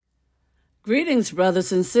Greetings,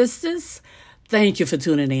 brothers and sisters. Thank you for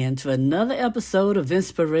tuning in to another episode of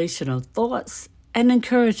Inspirational Thoughts and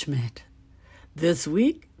Encouragement. This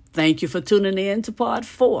week, thank you for tuning in to part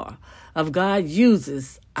 4 of God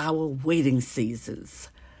Uses Our Waiting Seasons.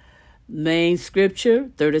 Main scripture,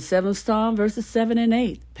 37th Psalm, verses 7 and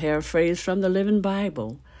 8, paraphrased from the Living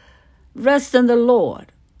Bible. Rest in the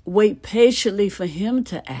Lord. Wait patiently for Him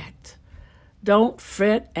to act. Don't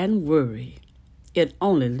fret and worry. It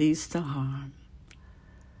only leads to harm.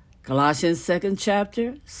 Colossians 2nd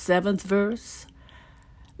chapter, 7th verse.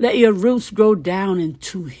 Let your roots grow down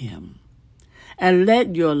into Him, and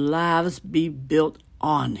let your lives be built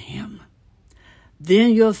on Him.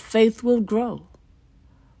 Then your faith will grow.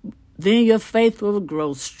 Then your faith will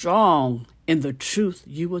grow strong in the truth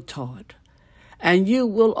you were taught, and you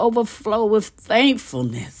will overflow with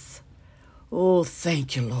thankfulness. Oh,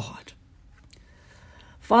 thank you, Lord.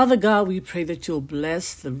 Father God, we pray that you'll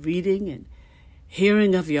bless the reading and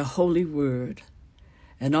hearing of your holy word,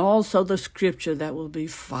 and also the scripture that will be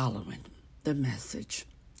following the message.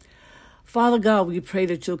 Father God, we pray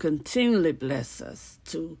that you'll continually bless us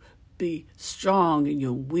to be strong in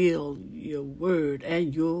your will, your word,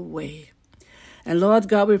 and your way. And Lord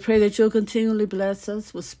God, we pray that you'll continually bless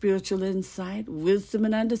us with spiritual insight, wisdom,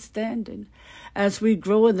 and understanding as we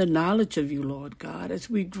grow in the knowledge of you, Lord God, as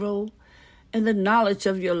we grow in the knowledge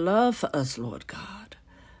of your love for us, Lord God.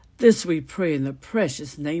 This we pray in the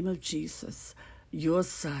precious name of Jesus, your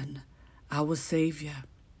Son, our Savior.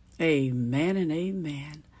 Amen and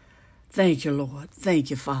amen. Thank you, Lord. Thank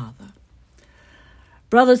you, Father.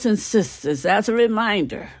 Brothers and sisters, as a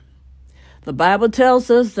reminder, the Bible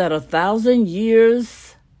tells us that a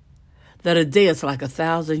day is like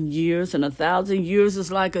 1,000 years, and 1,000 years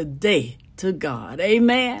is like a day to God.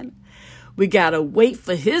 Amen. We got to wait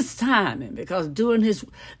for His timing, because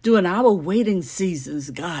during our waiting seasons,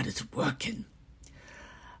 God is working.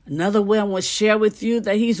 Another way I want to share with you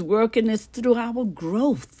that He's working is through our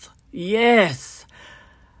growth. Yes.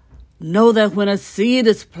 Know that when a seed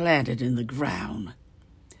is planted in the ground,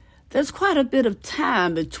 there's quite a bit of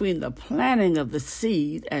time between the planting of the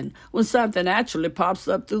seed and when something actually pops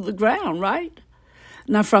up through the ground, right?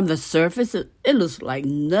 Now, from the surface, it looks like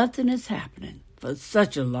nothing is happening for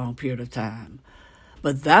such a long period of time.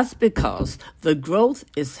 But that's because the growth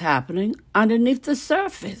is happening underneath the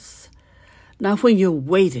surface. Now, when you're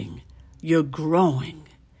waiting, you're growing,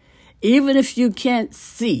 even if you can't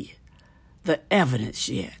see the evidence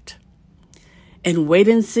yet. In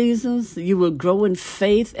waiting seasons, you will grow in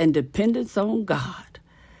faith and dependence on God,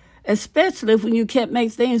 especially when you can't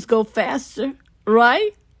make things go faster,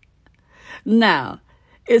 right? Now,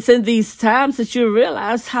 it's in these times that you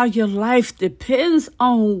realize how your life depends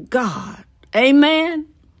on God. Amen?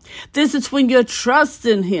 This is when your trust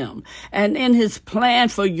in Him and in His plan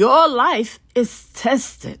for your life is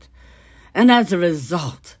tested. And as a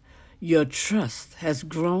result, your trust has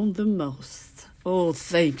grown the most. Oh,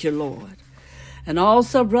 thank you, Lord. And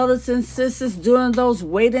also, brothers and sisters, during those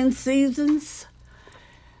waiting seasons,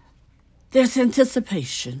 there's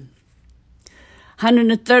anticipation.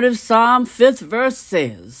 130th Psalm, 5th verse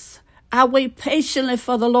says, I wait patiently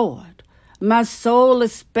for the Lord. My soul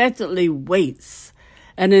expectantly waits,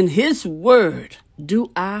 and in His word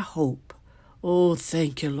do I hope. Oh,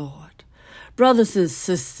 thank you, Lord. Brothers and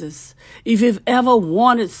sisters, if you've ever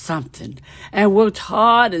wanted something and worked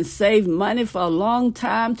hard and saved money for a long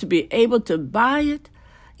time to be able to buy it,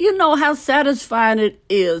 you know how satisfying it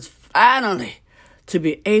is finally to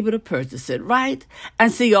be able to purchase it, right?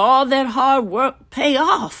 And see all that hard work pay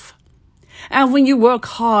off. And when you work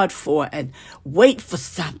hard for and wait for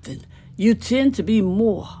something, you tend to be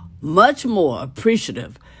much more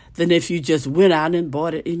appreciative than if you just went out and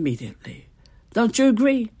bought it immediately. Don't you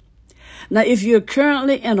agree? Now, if you're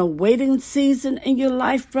currently in a waiting season in your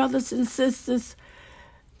life, brothers and sisters,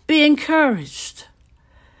 be encouraged.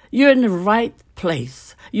 You're in the right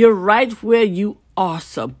place. You're right where you are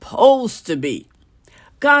supposed to be.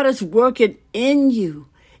 God is working in you,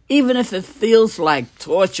 even if it feels like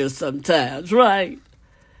torture sometimes, right?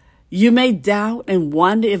 You may doubt and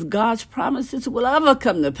wonder if God's promises will ever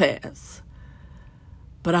come to pass.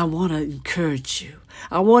 But I want to encourage you.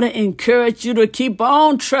 I want to encourage you to keep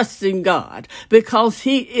on trusting God, because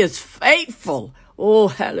He is faithful. Oh,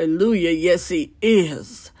 hallelujah. Yes, He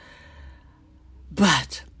is.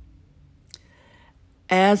 But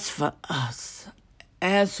as for us,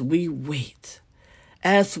 as we wait,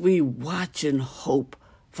 as we watch and hope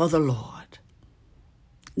for the Lord,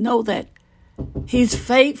 know that He's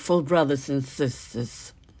faithful, brothers and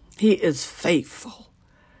sisters. He is faithful.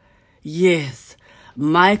 Yes,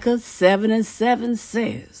 Micah 7:7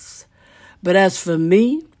 says, but as for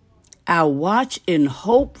me, I watch in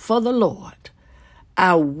hope for the Lord.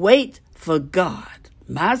 I wait for God,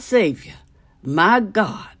 my Savior, my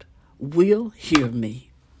God will hear me.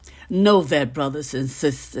 Know that, brothers and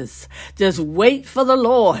sisters. Just wait for the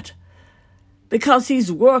Lord because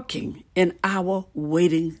He's working in our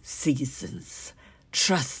waiting seasons.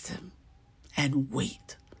 Trust Him and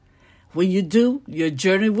wait. When you do, your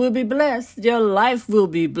journey will be blessed, your life will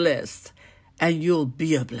be blessed, and you'll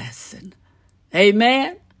be a blessing.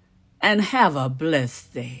 Amen? And have a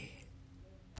blessed day.